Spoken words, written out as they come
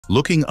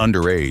Looking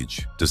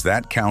underage, does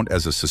that count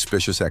as a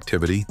suspicious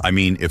activity? I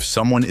mean, if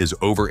someone is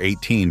over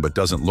 18 but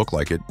doesn't look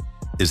like it,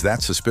 is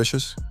that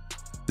suspicious?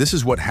 This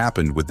is what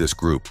happened with this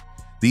group.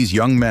 These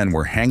young men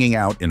were hanging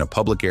out in a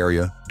public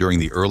area during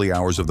the early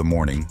hours of the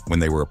morning when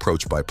they were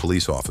approached by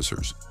police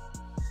officers.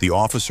 The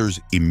officers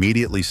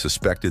immediately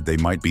suspected they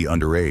might be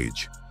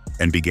underage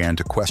and began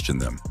to question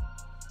them.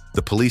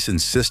 The police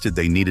insisted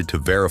they needed to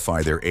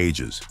verify their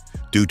ages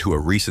due to a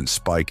recent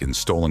spike in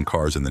stolen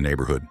cars in the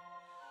neighborhood.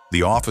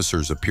 The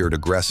officers appeared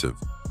aggressive,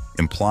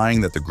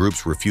 implying that the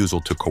group's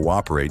refusal to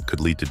cooperate could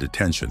lead to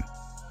detention.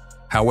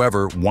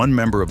 However, one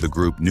member of the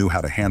group knew how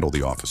to handle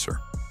the officer.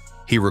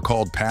 He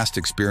recalled past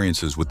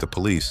experiences with the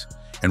police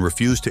and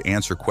refused to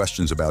answer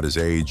questions about his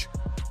age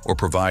or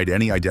provide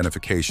any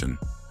identification,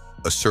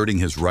 asserting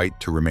his right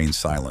to remain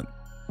silent.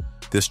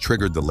 This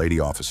triggered the lady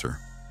officer.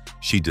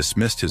 She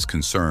dismissed his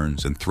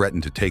concerns and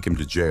threatened to take him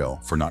to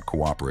jail for not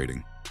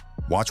cooperating.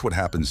 Watch what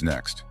happens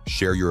next.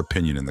 Share your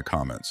opinion in the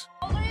comments.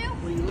 How old are you?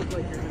 Well, you look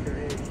like you're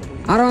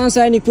underage. I don't answer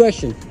any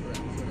question.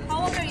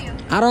 How old are you?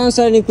 I don't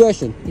answer any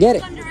question. Get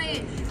it?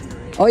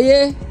 Underage. Oh,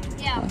 yeah?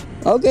 Yeah.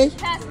 Okay.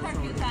 Past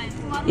curfew time.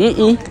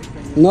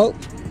 Nope.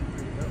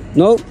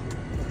 Nope.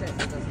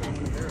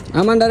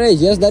 I'm underage.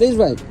 Yes, that is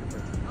right.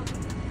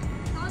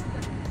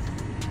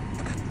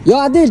 Yo,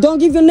 Adil, don't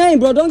give your name,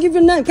 bro. Don't give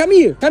your name. Come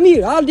here. Come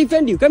here. I'll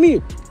defend you. Come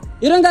here.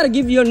 You don't got to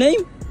give your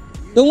name.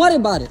 Don't worry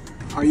about it.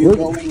 Are you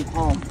going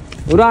home?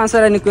 We don't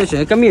answer any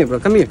question. Come here, bro.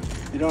 Come here.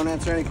 You don't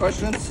answer any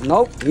questions?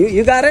 Nope.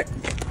 You got it.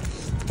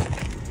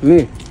 Come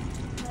here.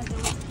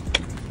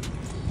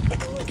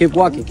 Keep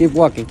walking. Keep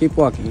walking. Keep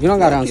walking. You don't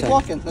got to answer. Keep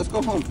walking. Let's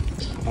go home.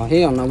 Oh,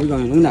 hell no. We're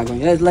not going.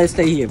 Let's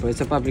stay here, but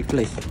it's a public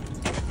place.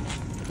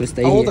 Let's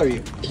stay here. How old are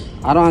you?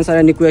 I don't answer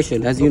any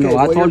question, as you know.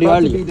 I told you you're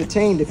earlier. about to be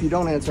detained if you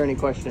don't answer any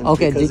questions.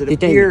 Okay, because it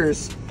detain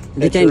appears that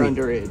detain you're me.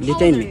 underage.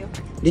 Detain me.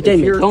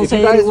 Detain me. Don't If say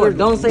you guys any word. are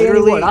Don't say any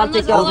literally word. I'll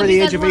take over over.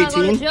 the age of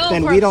 18,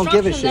 then we don't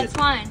give a shit. That's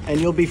fine. And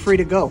you'll be free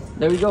to go.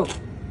 There we go.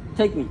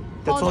 Take me.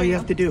 That's all you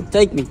have to do.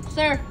 Take me.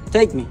 Sir,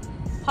 Take me.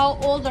 how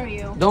old are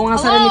you? Don't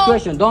answer Hello? any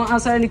question. Don't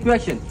answer any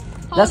question.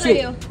 How That's old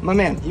it. are you? My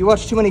man, you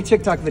watch too many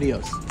TikTok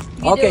videos.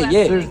 You Okay, do,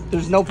 yeah. actually.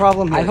 There's no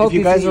problem here. I hope if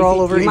you guys are all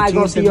over you 18, might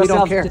go see then we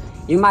yourself. don't care.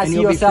 You might And see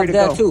you'll be yourself free to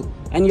there go. too,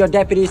 and your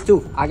deputies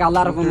too. I got a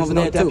lot of them There's over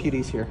no there too.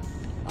 deputies here.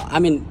 I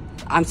mean,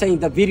 I'm saying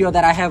the video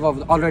that I have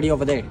already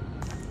over there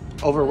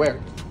Over where?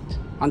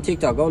 on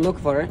TikTok. Go look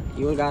for it.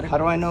 You will got it. How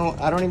do I know?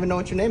 I don't even know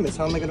what your name is.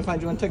 How am I going to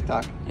find you on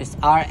TikTok? It's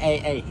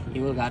RAA.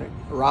 You will got it.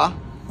 Ra?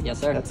 Yes,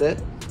 sir. That's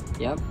it?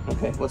 Yep.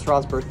 Okay, what's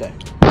Ra's birthday?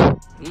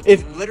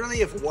 If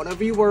one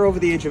of you were over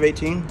the age of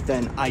 18,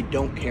 then I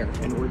don't care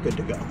and we're good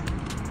to go.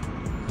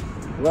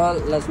 Well,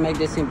 let's make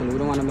this simple. We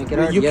don't want to make it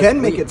hard. You Yes,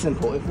 can make it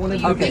simple. If one of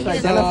you Okay, can so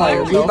identify we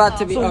yourself. about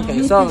to be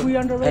okay. So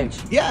hey,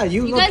 Yeah,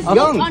 you You look guys look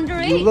young.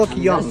 underage. You look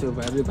that's young.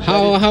 super, everybody.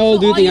 How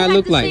old do you all think I have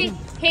look to like? say,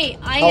 hey,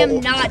 I How am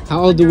old? not.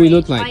 How old do we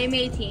look underage. like? I am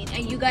 18,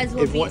 and you guys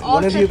will If be one all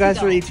of you set guys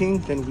to are go.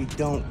 18, then we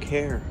don't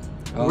care.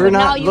 Oh. We're But now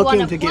not you looking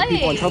wanna to get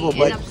people in play trouble, and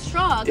but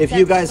obstruct, if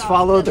you that's guys all-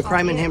 follow the that's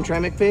Crime all and you.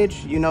 Hamtramck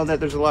page, you know that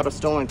there's a lot of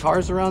stolen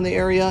cars around the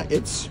area.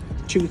 It's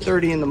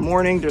 2:30 in the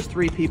morning. There's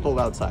 3 people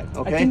outside.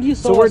 Okay, think you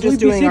so saw we're us. just We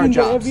be doing our sitting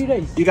there jobs. every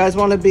day. You guys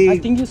want to be I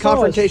think you saw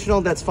us.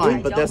 confrontational? That's fine,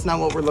 I but that's not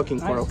what we're looking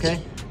for. don't. Okay,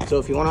 so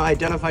if you want to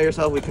identify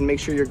yourself, we can make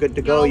sure you're good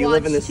to go. Y'all You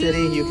live in the watch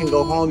city. You can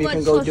go home. You too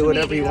can go much do social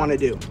whatever you media. want to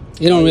do.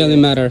 It don't really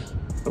matter.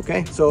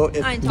 Okay, so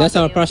if I ain't That's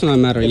talking our to you. personal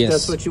matter, if yes.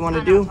 that's what you want to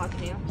I'm do, not talking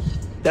to you.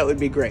 that would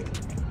be great.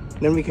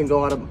 Then we can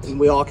go out.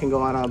 We all can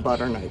go out on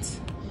about our nights.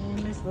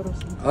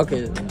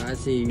 Okay, I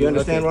see. You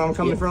understand okay. where I'm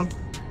coming Yeah. from?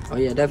 Oh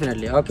yeah,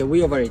 definitely. Okay,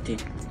 we over 18.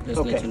 Just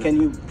Okay, let you know.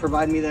 can you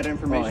provide me that Oh,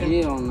 information?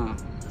 hell no.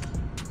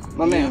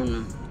 My Hell man,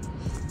 no.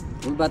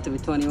 We're about to be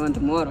 21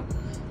 tomorrow.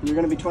 you're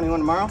gonna be 21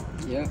 tomorrow?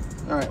 Yeah.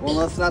 All right, well,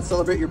 let's not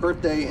celebrate your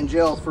birthday in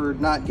jail for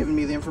not giving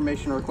me the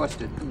information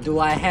requested. Do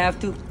I have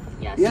to?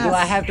 Yes. Yes. Do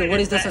I have to? What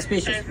is the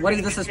suspicious? What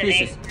is the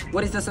suspicious?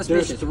 What is the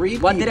suspicious? There's 3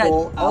 what did I?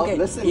 people out. Okay,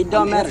 Listen, it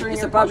don't I'm matter. answering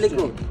It's a your public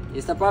question. road.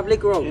 It's a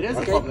public road. It is a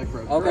okay? public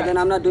road, Okay, correct. then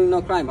I'm not doing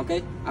no crime.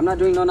 Okay, I'm not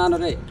doing no none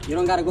of that. You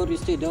don't gotta go to the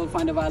street. They'll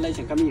find a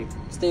violation. Come here.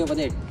 Stay over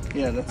there.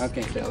 Yeah, that's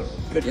Okay.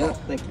 Good Yeah. call.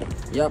 Thank you.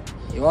 Yep.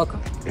 You're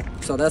welcome.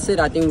 So that's it.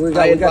 I think we I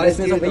got advise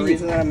this you, over the here.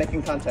 reason that I'm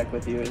making contact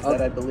with you is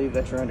that I believe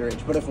that you're underage.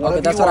 But if one Okay,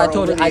 of that's you what I are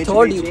told over you. the I age of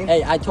told you. 18,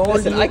 Hey, I told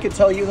listen, you. I could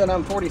tell you that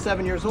I'm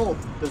 47 years old.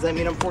 Does that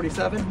mean I'm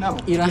 47? No.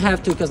 You don't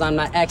have to, because I'm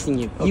not asking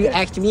you. You Okay.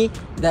 asked me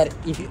that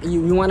if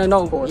you want to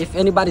know course. if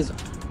anybody's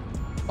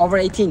over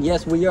 18.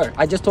 Yes, we are.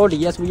 I just told you,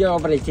 yes, we are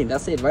over 18.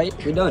 That's it, right?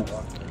 We're done.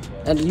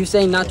 And you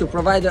saying not to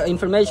provide the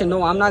information?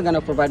 No, I'm not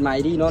gonna provide my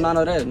ID. No, none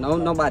of that. No,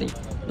 nobody.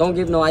 Don't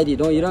give no ID.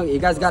 Don't. You don't. You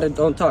guys gotta.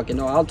 Don't talk. You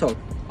know, I'll talk.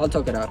 I'll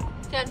talk it out.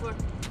 10-4.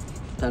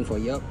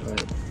 10-4. Yep.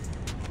 Right.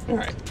 All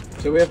right.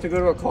 So we have to go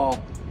to a call.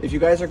 If you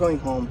guys are going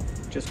home,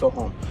 just go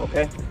home,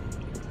 okay?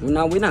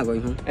 No, we're not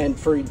going home. And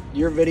for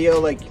your video,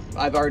 like,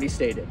 I've already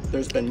stated.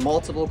 There's been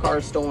multiple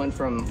cars stolen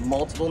from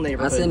multiple I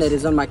neighborhoods. seen it.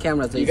 It's on my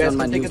camera. So You it's guys on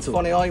my can think news it's too.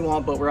 funny all you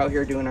want, but we're out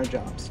here doing our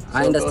jobs. So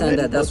I understand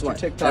that. That's why.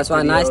 That's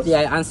why nicely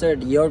I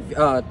answered your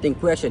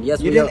question.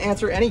 Yes, You didn't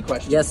answer any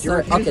questions. Yes,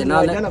 You're sir. refusing Okay, to now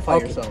identify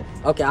okay. yourself.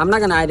 Okay, I'm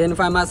not gonna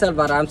identify myself,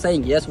 but I'm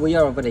saying yes, we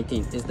are over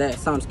 18. Is that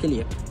sounds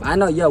clear? I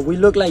know, yeah, we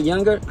look like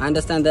younger. I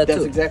understand that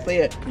That's too. exactly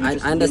it. I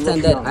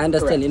understand that. I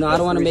understand. Correct. You know, I That's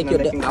don't want to the make your.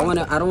 reason I'm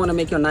making I don't want to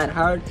make your night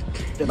hard.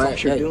 That's but,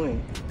 what you're yeah,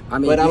 doing. I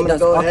mean, but I'm gonna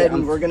go ahead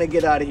and I'm, we're gonna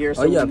get out of here,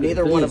 so yeah,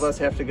 neither one of please. us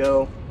have to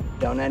go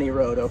down any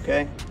road.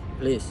 Okay?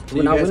 please. So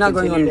We're not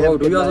going on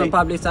road. We're on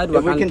public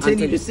sidewalk. If we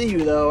continue to see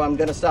you, though, I'm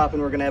gonna stop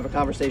and we're gonna have a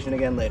conversation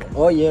again later.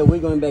 Oh yeah, we're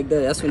going back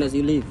there as soon as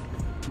you leave.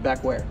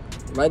 Back where?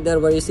 Right there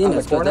where you seen On the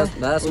us. corner?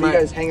 That's Were my. you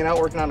guys hanging out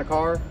working on the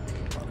car?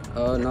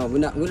 Oh no, we're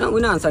not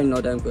answering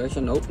no damn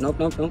question. Nope.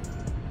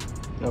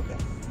 Okay.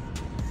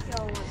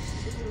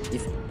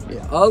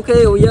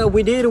 Okay, well, yeah,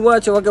 we did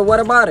watch. Okay, what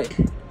about it?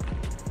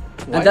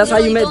 And that's how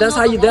you make. That's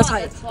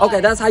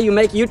how you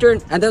make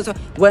U-turn. And that's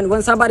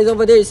when somebody's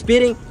over there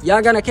speeding,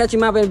 y'all gonna catch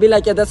him up and be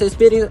like, yeah, that's a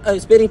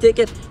speeding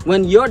ticket.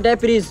 When your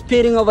deputy is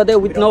speeding over there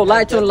with no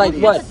lights on, like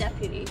what?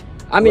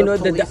 I mean, I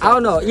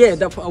don't know. Yeah,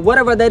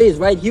 whatever that is,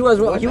 right? He was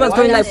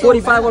going like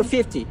 45 or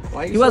 50.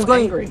 Why are you he was so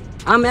going. angry?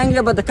 I'm angry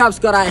about the cops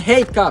because I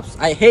hate cops.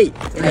 I hate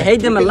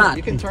them a lot.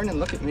 You can turn and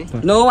look at me.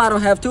 No, I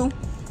don't have to.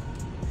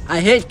 I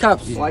hate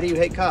cops. Why do you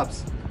hate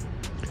cops?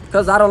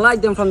 Because I don't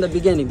like them from the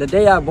beginning, the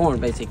day I was born,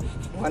 basically.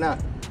 Why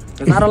not?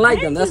 Because I don't like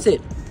them, that's it.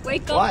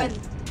 Wake Why? up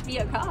and be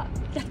a cop.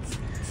 That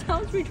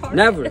sounds retarded.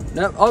 Never.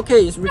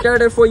 Okay, it's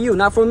retarded for you,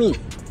 not for me.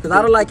 Because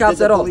I don't like cops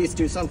Did at the all. police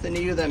do something to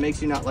you that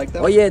makes you not like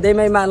them? Oh yeah, they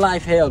made my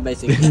life hell,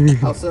 basically.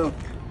 How so?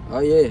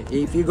 Oh yeah,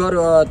 if you go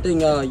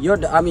to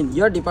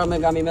your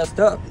department got me messed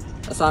up.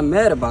 That's why I'm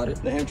mad about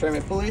it. The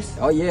Hamtramck police?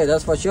 Oh yeah,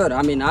 that's for sure.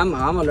 I mean, I'm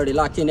already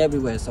locked in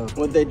everywhere, so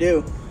What'd they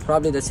do?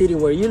 probably the city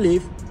where you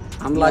live.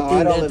 I'm No, locked in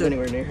I don't there live too.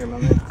 anywhere near here, my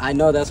man. I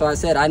know, that's why I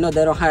said I know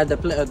they don't hire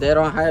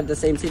the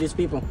same city's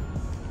people.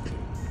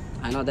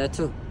 I know that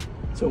too.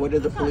 So what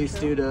did the police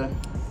do to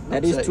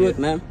That is upset truth,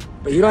 you? man.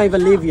 But you don't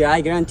even live here,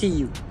 I guarantee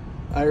you.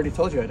 I already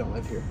told you I don't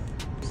live here.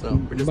 So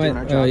we're just But- doing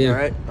our job, yeah.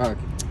 alright?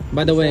 Okay.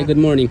 By the way, good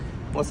morning.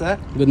 What's that?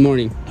 Good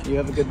morning. You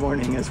have a good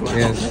morning as well.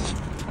 Yes.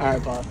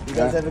 Alright, boss. You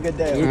guys have a good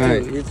day. You okay?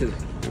 too, you too.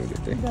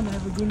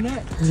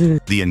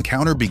 The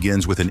encounter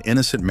begins with an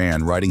innocent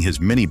man riding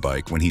his mini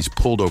bike when he's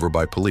pulled over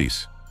by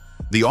police.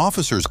 The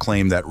officers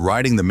claim that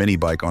riding the mini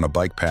bike on a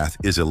bike path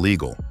is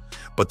illegal,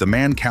 but the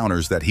man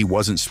counters that he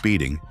wasn't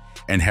speeding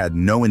and had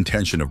no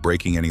intention of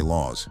breaking any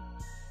laws.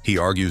 He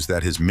argues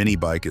that his mini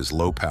bike is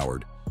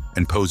low-powered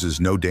and poses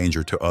no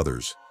danger to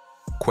others,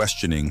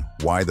 questioning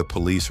why the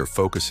police are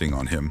focusing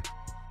on him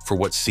for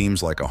what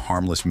seems like a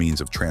harmless means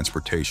of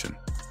transportation.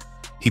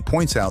 He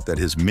points out that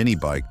his mini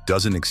bike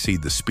doesn't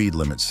exceed the speed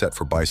limit set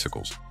for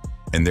bicycles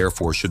and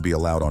therefore should be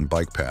allowed on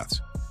bike paths.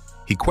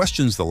 He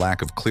questions the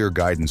lack of clear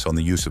guidance on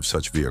the use of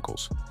such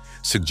vehicles,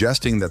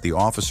 suggesting that the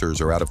officers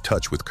are out of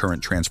touch with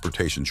current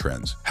transportation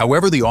trends.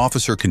 However, the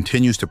officer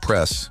continues to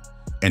press,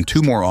 and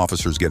 2 more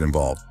officers get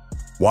involved.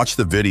 Watch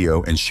the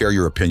video and share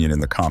your opinion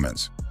in the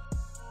comments.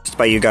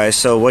 By you guys.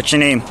 So what's your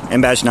name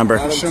and badge number?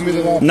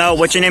 No,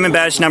 what's your name and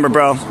badge number,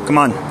 bro? Come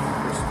on.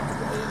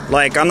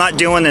 Like, I'm not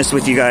doing this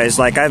with you guys.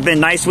 Like, I've been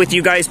nice with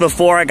you guys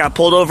before. I got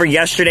pulled over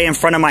yesterday in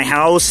front of my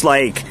house.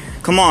 Like,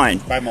 come on.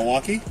 By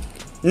Milwaukee?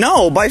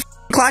 No, by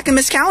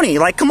Clackamas County.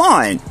 Like, come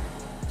on.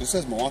 This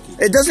says Milwaukee.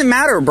 It doesn't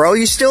matter, bro.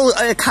 You're still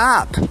a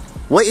cop.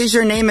 What is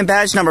your name and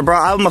badge number, bro?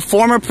 I'm a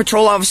former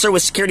patrol officer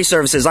with security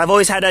services. I've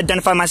always had to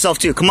identify myself,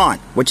 too. Come on.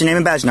 What's your name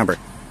and badge number?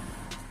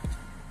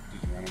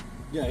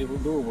 Yeah,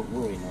 we're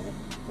waiting on it.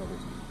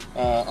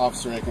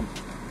 Officer Acom.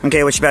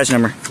 Okay, what's your badge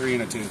number? 3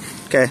 and a 2.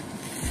 Okay.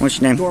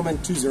 What's your name? Dorman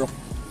 20.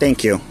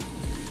 Thank you.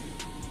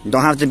 You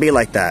don't have to be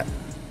like that.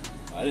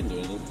 I didn't do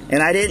anything.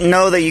 And I didn't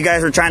know that you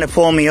guys were trying to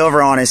pull me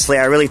over, honestly.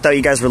 I really thought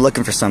you guys were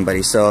looking for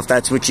somebody. So if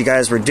that's what you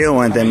guys were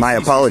doing, then my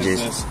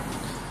apologies.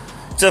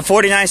 It's a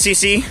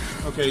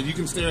 49cc. Okay, you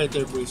can stay right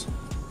there, please.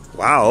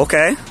 Wow,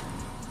 okay.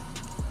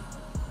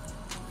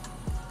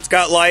 It's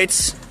got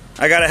lights.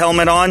 I got a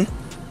helmet on.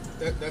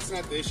 That's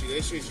not the issue. The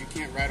issue is you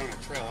can't ride on a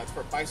trail. That's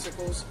for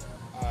bicycles,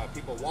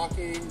 people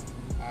walking,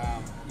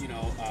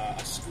 a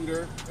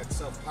scooter that's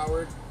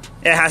self-powered.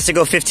 It has to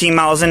go 15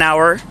 miles an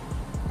hour.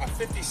 A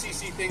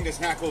 50cc thing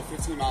does not go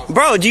 15 miles an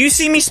hour. Bro, do you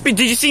see me speed?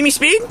 Did you see me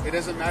speed? It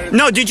doesn't matter.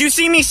 No, did you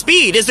see me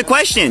speed is the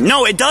question.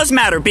 No, it does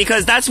matter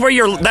because that's where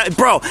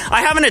bro,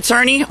 I have an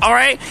attorney, all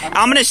right?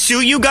 I'm going to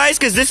sue you guys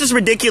because this is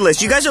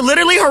ridiculous. You guys are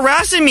literally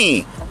harassing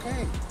me.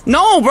 Okay.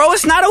 No, bro,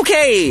 it's not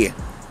okay.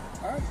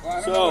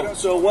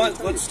 So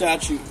what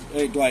statute?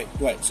 Hey, Dwight.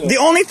 So The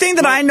only thing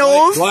that I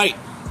know of... Dwight,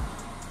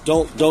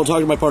 don't talk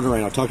to my partner right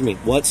now. Talk to me.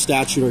 What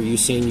statute are you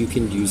saying you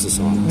can use this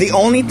on? The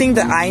only thing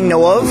that I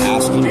know of... I'm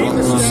asking you.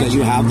 You said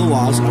you have the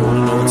laws. I want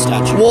to know what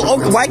statute. Well,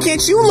 okay, why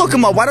can't you look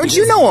them up? Why don't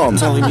you know them? I'm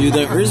telling you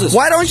there is a statute.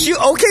 Why don't you...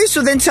 Okay,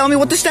 so then tell me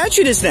what the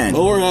statute is then.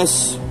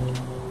 ORS...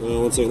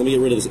 one second. Let me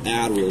get rid of this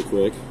ad really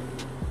quick.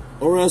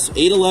 ORS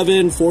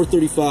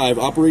 811-435,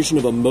 operation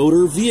of a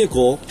motor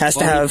vehicle Has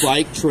to on have... a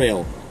bike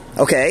trail.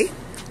 Okay.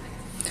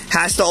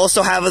 Has to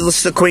also have a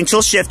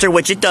sequential shifter,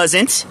 which it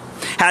doesn't.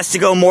 Has to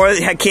go more,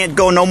 can't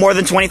go no more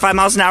than 25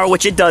 miles an hour,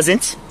 which it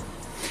doesn't.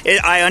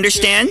 I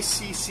understand.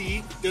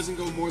 CC doesn't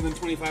go more than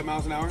 25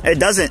 miles an hour? It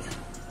doesn't.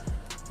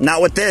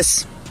 Not with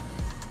this.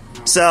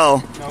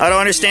 So, I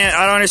don't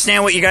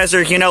understand what you guys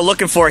are,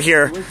 looking for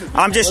here.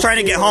 I'm just trying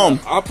to get home.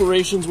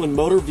 Operations when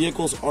motor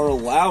vehicles are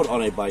allowed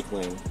on a bike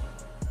lane.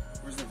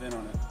 Where's the VIN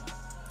on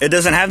it? It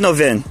doesn't have no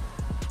VIN.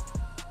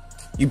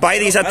 You buy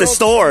these at the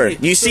store.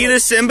 You see the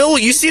symbol?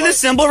 You see the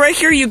symbol right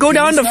here? You go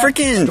down to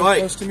freaking...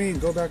 Close to me and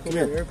go back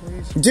over there,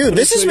 please. Dude,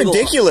 this is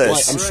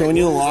ridiculous. I'm showing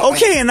you a lot.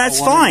 Okay, and that's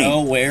fine.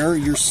 Know where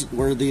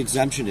the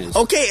exemption is.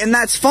 Okay, and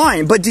that's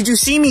fine. But did you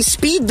see me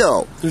speed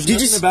though? There's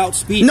nothing about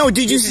speed. No,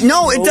 did you?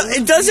 No,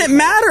 it doesn't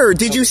matter.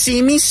 Did you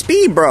see me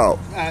speed, bro?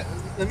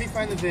 Let me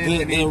find the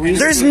VIN.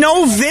 There's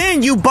no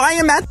VIN. You buy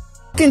them at the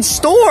fucking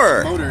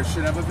store. Motors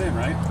should have a VIN,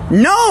 right?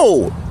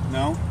 No.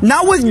 No.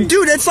 Not with,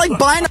 dude. It's like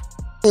buying a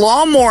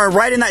lawnmower and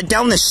riding that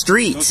down the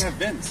street. Those have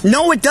VINs.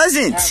 No, it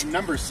doesn't. Have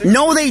number 6.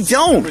 No, they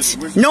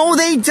don't. No,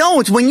 they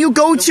don't. When you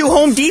go to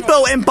Home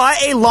Depot and buy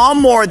a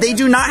lawnmower, they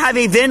do not have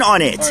a VIN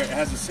on it. All right, it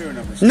has a serial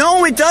number.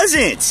 No, it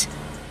doesn't.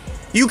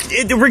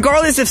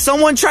 Regardless if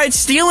someone tried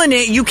stealing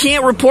it, you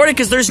can't report it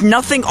because there's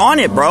nothing on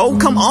it, bro.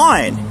 Come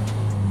on.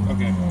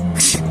 Okay.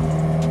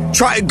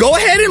 Go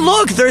ahead and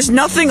look. There's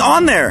nothing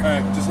on there. All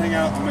right, just hang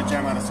out. I'm gonna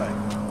jam out of sight.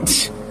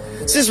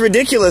 This is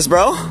ridiculous,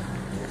 bro.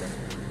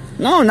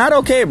 No, not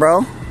okay,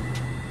 bro.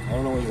 I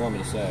don't know what you want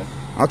me to say.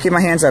 I'll keep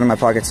my hands out of my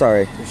pocket.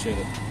 Sorry. Appreciate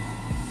it.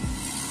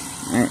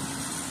 All right.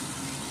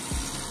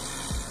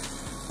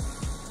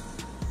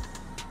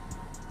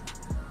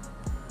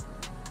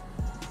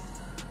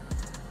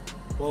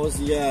 What was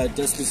the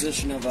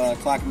disposition of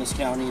Clackamas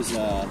County's?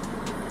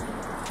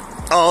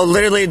 Oh,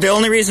 literally, the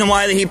only reason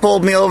why he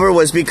pulled me over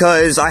was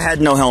because I had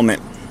no helmet.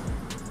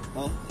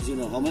 Oh, did you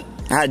no helmet?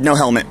 I had no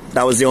helmet.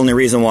 That was the only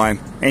reason why.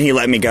 And he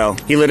let me go.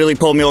 He literally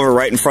pulled me over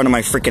right in front of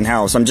my freaking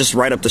house. I'm just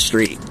right up the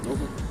street.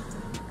 Okay.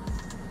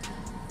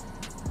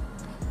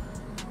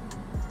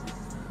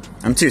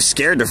 I'm too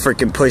scared to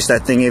freaking push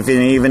that thing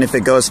even if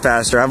it goes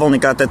faster. I've only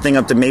got that thing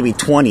up to maybe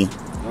 20.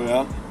 Oh,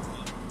 yeah?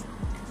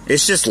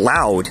 It's just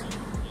loud.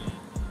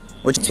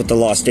 Which is what the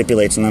law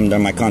stipulates under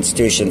my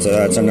Constitution, so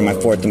that's under my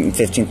 4th and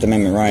 15th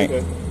Amendment right.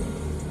 Okay.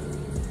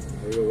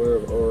 Are you aware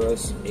of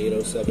ORS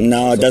 807?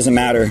 No, it doesn't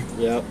matter.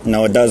 Yeah.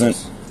 No, it doesn't.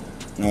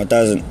 No, it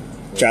doesn't.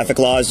 Traffic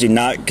laws do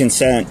not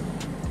consent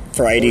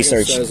for ID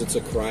search. It says it's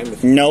a crime.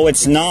 No,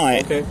 it's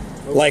not. Okay.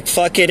 Like,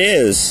 fuck it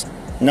is.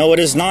 No, it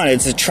is not.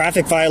 It's a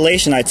traffic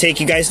violation. I take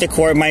you guys to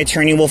court, my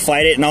attorney will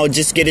fight it, and I'll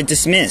just get it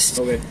dismissed.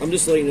 Okay. I'm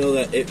just letting you know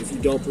that if you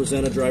don't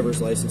present a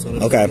driver's license on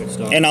a traffic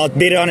stop. And I'll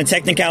beat it on a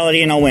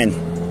technicality and I'll win.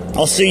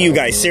 I'll sue you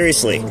guys,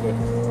 seriously.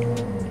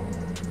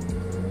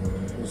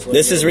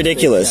 This is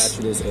ridiculous.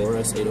 The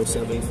statute is ORS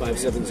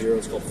 807-570.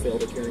 It's called fail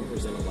to carry and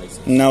present a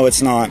license. No,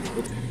 it's not.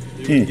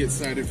 You're going to get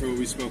cited for what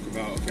we spoke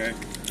about, okay?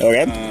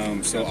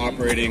 Okay. So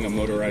operating a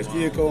motorized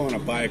vehicle on a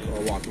bike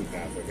or walking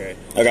path, okay?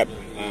 Okay.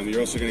 You're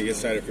also going to get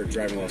cited for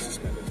driving while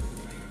suspended.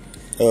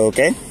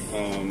 Okay.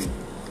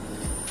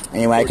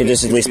 Anyway, I could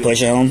just at least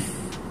push it home.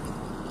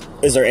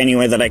 Is there any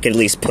way that I could at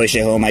least push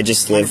it home? I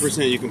just live.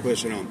 100% you can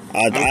push it home.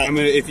 I'm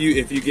gonna, if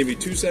you give me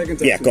 2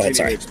 seconds, yeah, go ahead.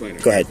 Sorry. Explain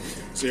it. Go ahead.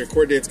 So your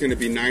court date's going to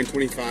be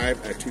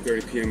 9/25 at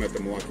 2:30 p.m. at the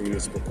Milwaukee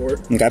Municipal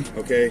Court. Okay.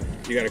 Okay.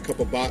 You got a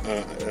couple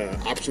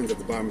options at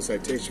the bottom of the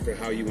citation for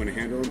how you want to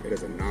handle them. It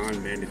is a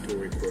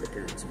non-mandatory court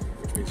appearance,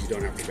 which means you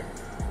don't have to go.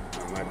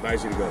 I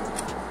advise you to go.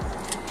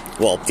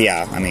 Well,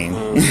 yeah. I mean.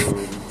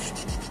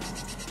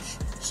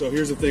 So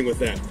here's the thing with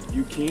that.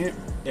 You can't.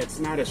 It's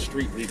not a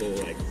street legal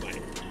bike.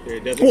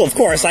 Well, of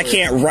course, I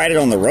can't ride it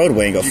on the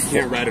roadway and go. You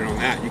can't ride it on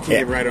that. You can't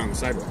even ride it on the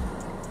sidewalk.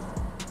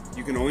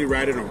 You can only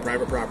ride it on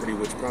private property,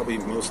 which probably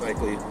most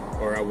likely,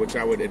 or which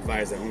I would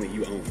advise that only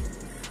you own.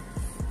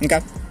 Okay.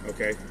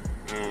 Okay.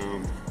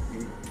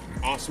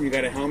 Awesome, you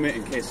got a helmet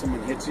in case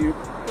someone hits you,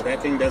 but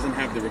that thing doesn't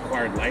have the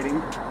required lighting.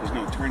 There's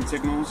no turn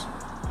signals.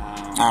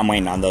 I'm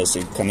waiting on those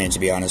to come in, to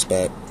be honest,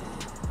 but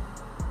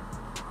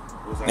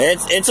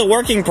it's a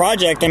working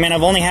project. I mean,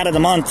 I've only had it a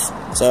month,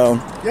 so.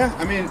 Yeah,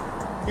 I mean.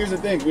 Here's the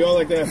thing, we all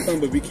like to have fun,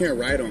 but we can't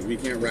ride on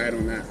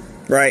that.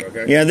 Right.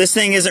 Okay? You know, this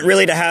thing isn't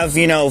really to have,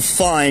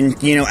 fun,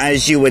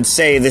 as you would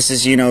say. This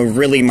is,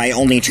 really my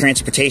only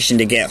transportation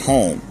to get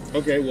home.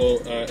 Okay, well,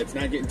 it's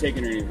not getting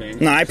taken or anything.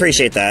 No, I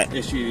appreciate that.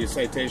 Issue these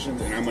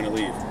citations, and I'm going to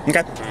leave.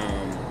 Okay.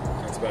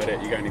 That's about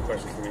it. You got any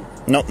questions for me?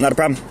 Nope, not a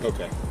problem.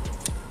 Okay.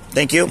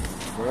 Thank you.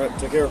 All right,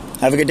 take care.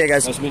 Have a good day,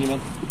 guys. Nice meeting you,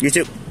 man. You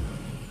too.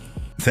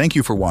 Thank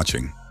you for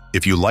watching.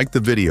 If you liked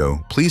the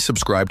video, please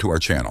subscribe to our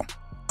channel.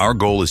 Our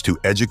goal is to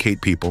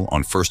educate people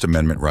on First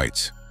Amendment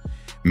rights.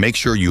 Make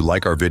sure you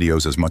like our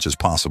videos as much as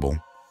possible.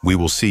 We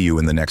will see you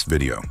in the next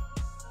video.